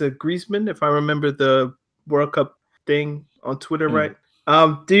best went to Griezmann, if I remember the World Cup thing on Twitter right.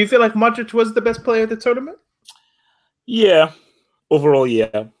 Do you feel like Modric was the best player of the tournament? Yeah, overall,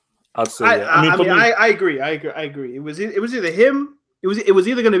 yeah, I'd say. I agree. It was either him. It was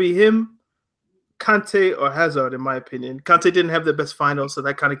either going to be him, Kante, or Hazard, in my opinion. Kante didn't have the best final, so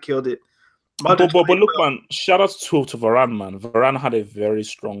that kind of killed it. But look, man, shout out to Varane, man. Varane had a very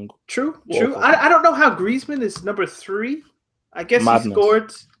strong. True. I don't know how Griezmann is number 3. I guess Madness. He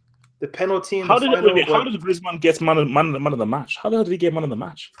scored the penalty in the final. How did Griezmann get man of the match? How the hell did he get man of the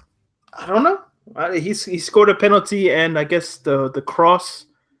match? I don't know. He scored a penalty, and I guess the cross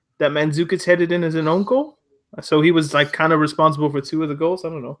that Mandzukic headed in is an own goal. So he was like kind of responsible for 2 of the goals. I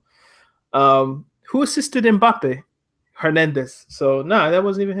don't know. Who assisted Mbappe? Hernandez. So that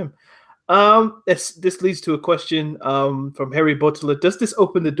wasn't even him. This leads to a question from Harry Butler. Does this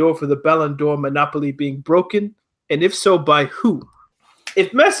open the door for the Ballon d'Or monopoly being broken? And if so, by who?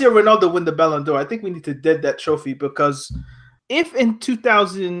 If Messi or Ronaldo win the Ballon d'Or, I think we need to dead that trophy, because if in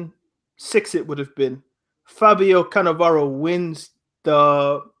 2006 it would have been Fabio Cannavaro wins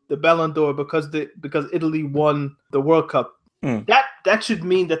the Ballon d'Or because Italy won the World Cup, that should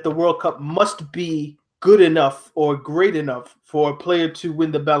mean that the World Cup must be good enough or great enough for a player to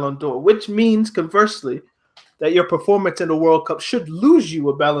win the Ballon d'Or, which means, conversely, that your performance in the World Cup should lose you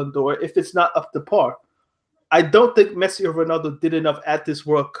a Ballon d'Or if it's not up to par. I don't think Messi or Ronaldo did enough at this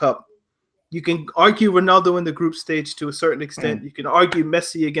World Cup. You can argue Ronaldo in the group stage to a certain extent. You can argue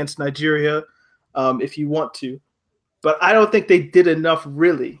Messi against Nigeria if you want to. But I don't think they did enough,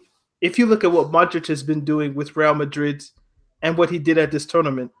 really. If you look at what Modric has been doing with Real Madrid and what he did at this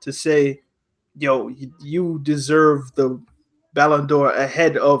tournament, to say, yo, you deserve the Ballon d'Or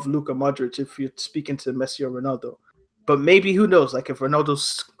ahead of Luka Modric if you're speaking to Messi or Ronaldo. But maybe, who knows, like if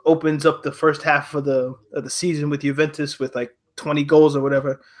Ronaldo opens up the first half of the season with Juventus with like 20 goals or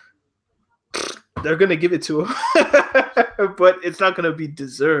whatever, they're going to give it to him. But it's not going to be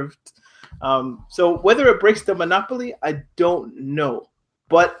deserved. So whether it breaks the monopoly, I don't know.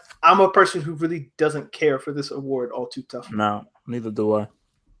 But I'm a person who really doesn't care for this award all too tough. No, neither do I.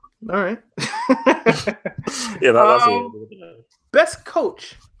 All right. Yeah, that's it. Best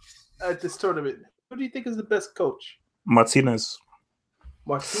coach at this tournament. Who do you think is the best coach? Martinez.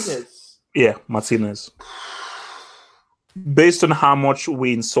 Yeah, Martinez. Based on how much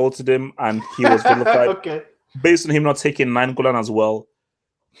we insulted him and he was vilified, okay. Based on him not taking Nainggolan as well,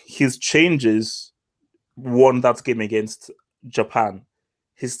 his changes won that game against Japan.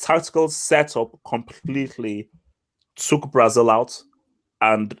 His tactical setup completely took Brazil out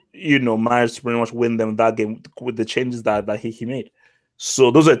and, managed to pretty much win them that game with the changes that he made.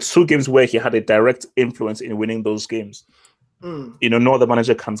 So those are two games where he had a direct influence in winning those games. No other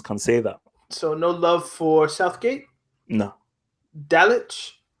manager can say that. So no love for Southgate? No.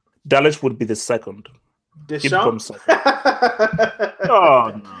 Dalic? Dalic would be the second. Deschamps?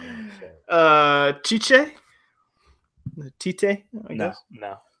 Oh, no. Chiche? Tite? No.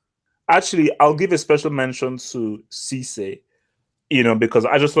 Actually, I'll give a special mention to Cisse, because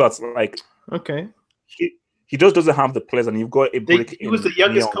I just thought okay. He just doesn't have the players, and you've got a break. He was the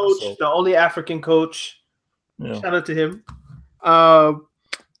youngest coach, the only African coach. Yeah. Shout out to him.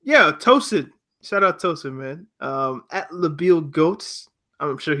 Tosin. Shout out Tosin, man. At Labille Goats.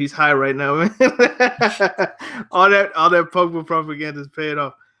 I'm sure he's high right now, man. all that Pogba propaganda is paying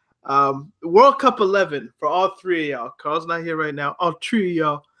off. World Cup 11 for all three of y'all. Carl's not here right now. All three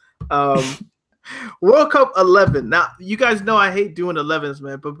of y'all. World Cup 11. Now, you guys know I hate doing 11s,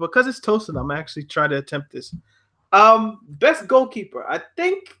 man, but because it's Tosin, I'm actually trying to attempt this. Best goalkeeper. I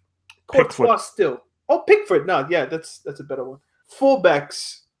think Courtois still. Oh, Pickford. No, yeah, that's a better one.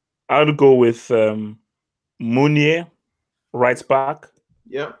 Fullbacks. I'd go with Meunier, right back.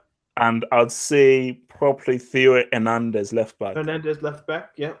 Yeah. And I'd say probably Theo Hernandez, left back.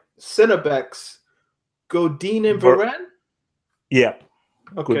 Yeah. Center backs. Godin and Varane? Yeah.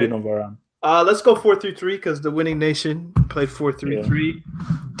 Okay. Godin and Varane. Let's go 4-3-3 because the winning nation played 4-3-3.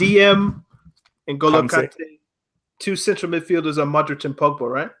 DM and N'Golo Kante. Two central midfielders are Modric and Pogba,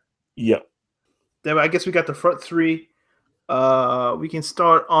 right? Yeah. Then I guess we got the front three. We can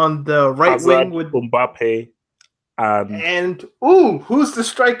start on the right Hazard, wing with Mbappe. And who's the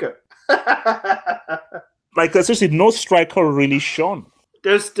striker? Essentially, no striker really shone.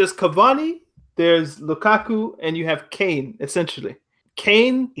 There's Cavani, there's Lukaku, and you have Kane, essentially.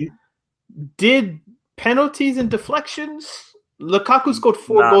 Kane did penalties and deflections. Lukaku scored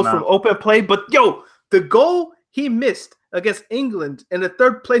 4 goals from open play, but the goal he missed against England in the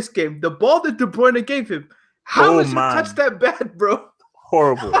third place game, the ball that De Bruyne gave him, how is he touch that bad, bro?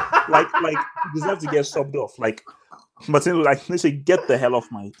 Horrible. He deserves to get subbed off. Martin, literally, get the hell off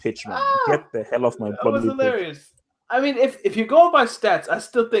my pitch, man. Get the hell off my That was hilarious. Pitch. I mean, if you're going by stats, I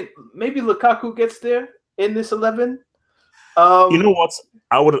still think maybe Lukaku gets there in this 11. You know what?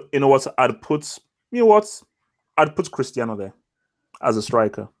 I'd put Cristiano there as a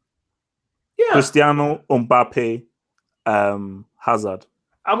striker. Yeah. Cristiano, Mbappe, Hazard.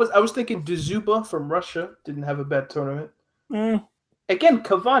 I was thinking Dzyuba from Russia didn't have a bad tournament. Again,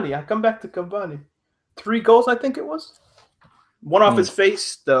 Cavani. I come back to Cavani. 3 goals, I think it was. One off his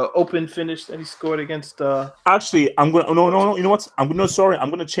face, the open finish that he scored against. Actually, I'm gonna no. You know what? I'm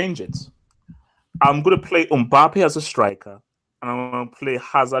gonna change it. I'm gonna play Mbappe as a striker, and I'm gonna play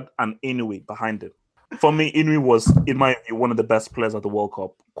Hazard and Inui behind him. For me, Inui was, in my view, one of the best players at the World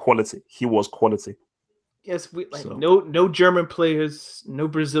Cup. Quality. He was quality. Yes, we like So, no German players, no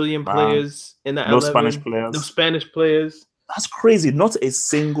Brazilian players in the no 11, Spanish no players. Spanish players. That's crazy. Not a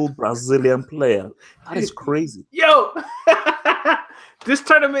single Brazilian player. That is crazy. Yo, this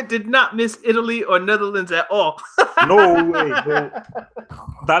tournament did not miss Italy or Netherlands at all. No way, bro.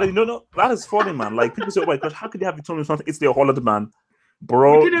 That is funny, man. Like people say, "Oh my gosh, how could you have a tournament with Italy or Holland, man?"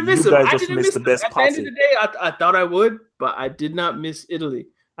 Bro, you guys just missed the best At the end party. of the day, I thought I would, but I did not miss Italy.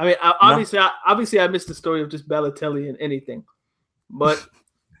 I mean, obviously, I missed the story of just Balotelli and anything, but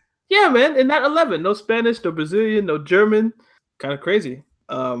yeah, man, in that 11, no Spanish, no Brazilian, no German, kind of crazy.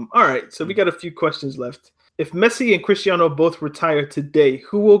 All right, so we got a few questions left. If Messi and Cristiano both retire today,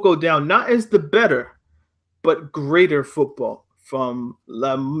 who will go down not as the better, but greater football? From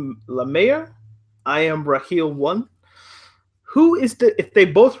Lamaya, I am Raheel 1. Who is if they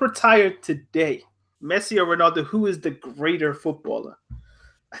both retire today, Messi or Ronaldo, who is the greater footballer?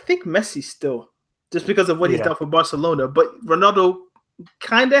 I think Messi still, just because of what he's done for Barcelona. But Ronaldo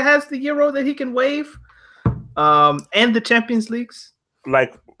kind of has the Euro that he can wave, and the Champions Leagues.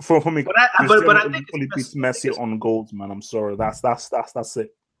 Like for me, but I think only beats Messi on goals, man. I'm sorry, that's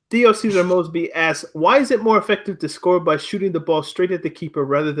it. Theo Cesar Mosby asks, why is it more effective to score by shooting the ball straight at the keeper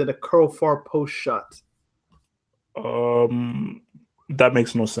rather than a curl far post shot? That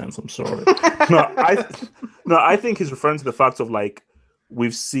makes no sense. I'm sorry. I think he's referring to the fact of like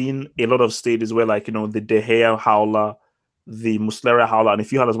we've seen a lot of stages where like the De Gea howler, the Muslera howler, and a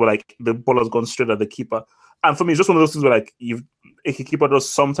few howlers where like the ball has gone straight at the keeper. And for me, it's just one of those things where like a keeper does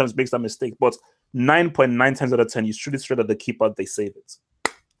sometimes makes that mistake, but 9.9 times out of 10, you shoot it straight at the keeper, they save it.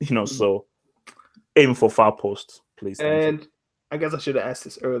 So aim for far post, please. And I guess I should have asked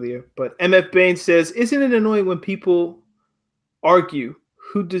this earlier, but MF Bain says, isn't it annoying when people argue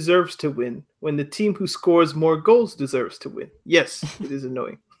who deserves to win when the team who scores more goals deserves to win? Yes, it is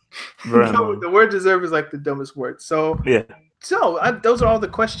annoying. The word deserve is like the dumbest word. So yeah. So those are all the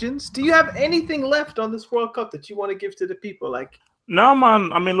questions. Do you have anything left on this World Cup that you want to give to the people? Like, no,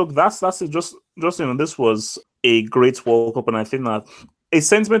 man. I mean, look, that's it. Just this was a great World Cup, and I think that a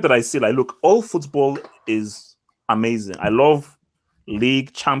sentiment that I see, like, look, all football is amazing. I love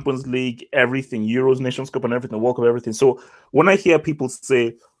League, Champions League, everything, Euros, Nations Cup, and everything, World Cup, everything. So when I hear people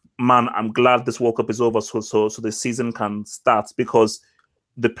say, "Man, I'm glad this World Cup is over, so the season can start," because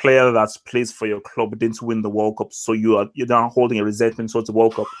the player that plays for your club didn't win the World Cup, so you're now holding a resentment towards the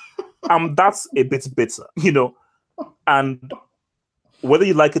World Cup. That's a bit bitter, And whether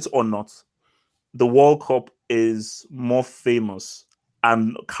you like it or not, the World Cup is more famous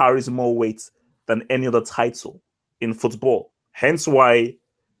and carries more weight than any other title in football. Hence why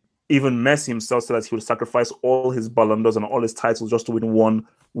even Messi himself said that he would sacrifice all his Ballon d'Ors and all his titles just to win one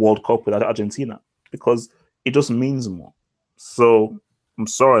World Cup with Argentina, because it just means more. So I'm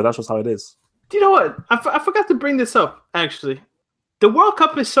sorry, that's just how it is. Do you know what? I forgot to bring this up, actually. The World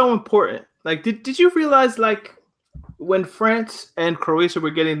Cup is so important. Like, did you realize, like, when France and Croatia were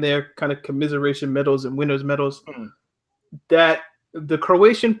getting their kind of commiseration medals and winners medals, that the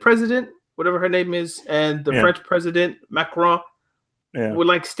Croatian president, whatever her name is, and the French president, Macron, were,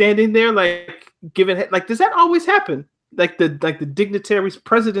 like, standing there, like, giving, like, does that always happen? Like the dignitaries,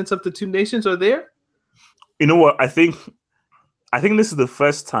 presidents of the two nations are there? You know what? I think this is the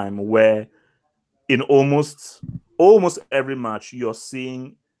first time where in almost every match you're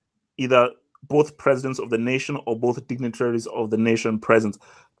seeing either both presidents of the nation or both dignitaries of the nation present.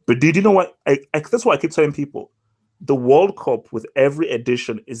 But did you know what? That's what I keep telling people. The World Cup with every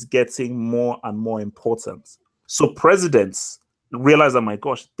edition is getting more and more important. So presidents realize, oh my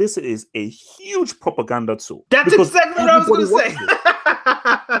gosh, this is a huge propaganda tool. That's exactly what I was going to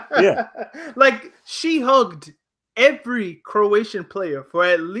say. Yeah. Like, she hugged every Croatian player for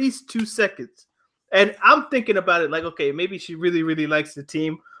at least 2 seconds. And I'm thinking about it like, okay, maybe she really, really likes the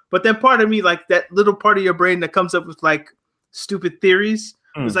team. But then part of me, like that little part of your brain that comes up with like stupid theories,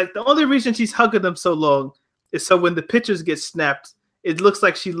 was like the only reason she's hugging them so long is so when the pictures get snapped, it looks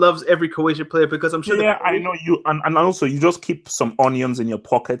like she loves every Croatian player, because I'm sure. Yeah, I know you. And also you just keep some onions in your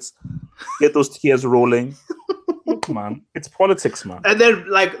pockets, get those tears rolling. Look, man, it's politics, man. And then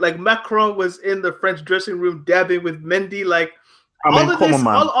like Macron was in the French dressing room dabbing with Mendy, like,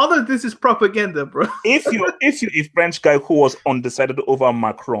 all of this is propaganda, bro. If you're a French guy who was undecided over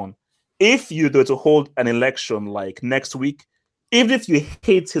Macron, if you were to hold an election like next week, even if you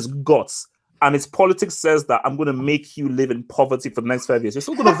hate his guts and his politics says that I'm going to make you live in poverty for the next 5 years, you're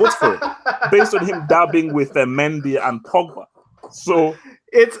still going to vote for it based on him dabbing with Mendy and Pogba. So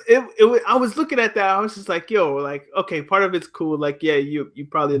I was looking at that. I was just like, yo, like, okay, part of it's cool. Like, yeah, you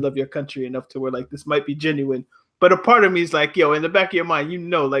probably love your country enough to where like this might be genuine. But a part of me is like, yo, in the back of your mind, you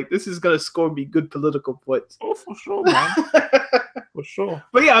know, like this is gonna score me good political points. Oh, for sure, man. For sure.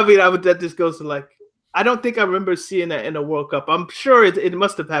 But yeah, I mean, that just goes to like, I don't think I remember seeing that in a World Cup. I'm sure it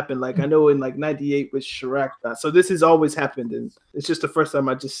must have happened. Like I know in like '98 with Chirac. So this has always happened, and it's just the first time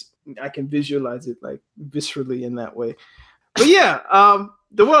I can visualize it like viscerally in that way. But yeah,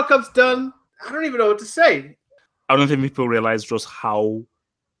 the World Cup's done. I don't even know what to say. I don't think people realize just how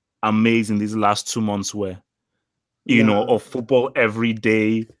amazing these last 2 months were. You know, of football every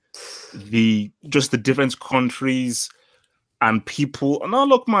day, the different countries and people. No,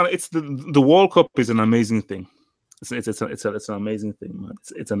 look, man, it's the World Cup is an amazing thing. It's an amazing thing, man.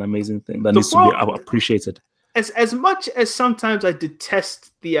 It's an amazing thing that needs to be appreciated. As much as sometimes I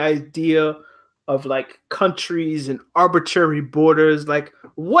detest the idea of like countries and arbitrary borders, like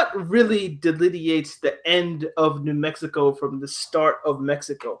what really delineates the end of New Mexico from the start of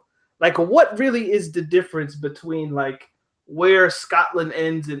Mexico? Like, what really is the difference between like where Scotland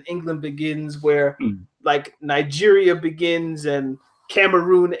ends and England begins, where like Nigeria begins and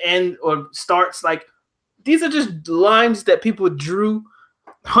Cameroon starts? Like, these are just lines that people drew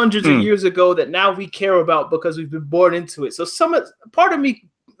hundreds of years ago that now we care about because we've been born into it. So part of me,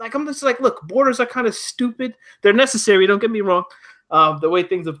 like, I'm just like, look, borders are kind of stupid. They're necessary. Don't get me wrong. The way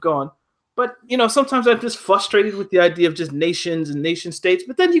things have gone. But, you know, sometimes I'm just frustrated with the idea of just nations and nation states.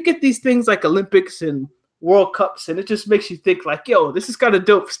 But then you get these things like Olympics and World Cups, and it just makes you think like, yo, this is kind of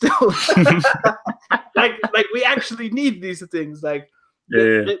dope still. like we actually need these things. Like,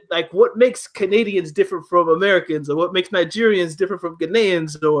 like what makes Canadians different from Americans, or what makes Nigerians different from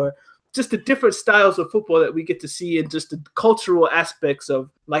Ghanaians, or just the different styles of football that we get to see, and just the cultural aspects of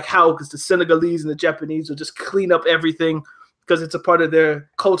like how, because the Senegalese and the Japanese will just clean up everything because it's a part of their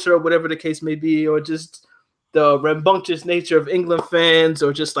culture, or whatever the case may be, or just the rambunctious nature of England fans,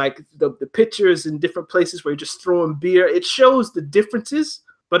 or just like the pictures in different places where you're just throwing beer. It shows the differences,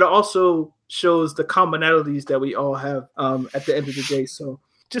 but it also shows the commonalities that we all have at the end of the day. So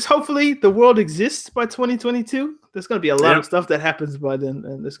just hopefully the world exists by 2022. There's going to be a lot of stuff that happens by then,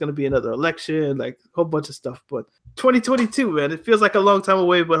 and there's going to be another election, like a whole bunch of stuff. But 2022, man, it feels like a long time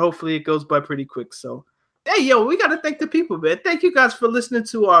away, but hopefully it goes by pretty quick. So hey, yo, we got to thank the people, man. Thank you guys for listening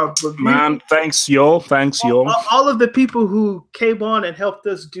to our review. Man, thanks, y'all. All of the people who came on and helped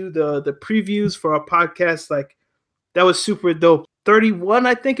us do the previews for our podcast, like, that was super dope. 31,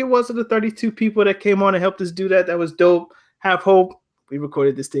 I think it was, of the 32 people that came on and helped us do that. That was dope. Have hope. We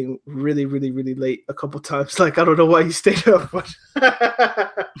recorded this thing really, really, really late a couple times. Like, I don't know why you stayed up, but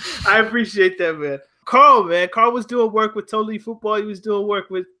I appreciate that, man. Carl was doing work with Totally Football. He was doing work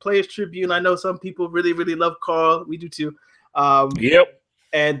with Players Tribune. I know some people really, really love Carl. We do too. Yep.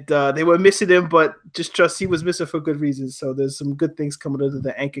 And they were missing him, but just trust he was missing for good reasons. So there's some good things coming out of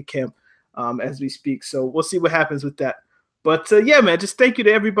the Anchor Camp as we speak. So we'll see what happens with that. But yeah, man, just thank you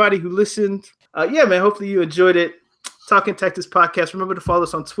to everybody who listened. Yeah, man, hopefully you enjoyed it. Talking Texas Podcast. Remember to follow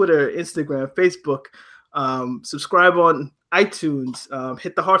us on Twitter, Instagram, Facebook. Subscribe on iTunes.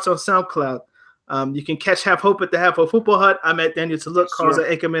 Hit the hearts on SoundCloud. You can catch Have Hope at the Have Hope Football Hut. I'm at Daniel Taluk. Carl's at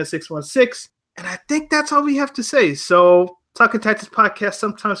Anchorman616. And I think that's all we have to say. So, Talking Tactics Podcast,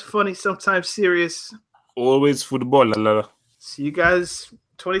 sometimes funny, sometimes serious. Always football. See you guys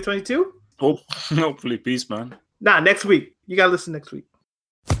 2022? Hopefully. Peace, man. Next week. You got to listen next week.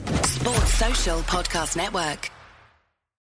 Sports Social Podcast Network.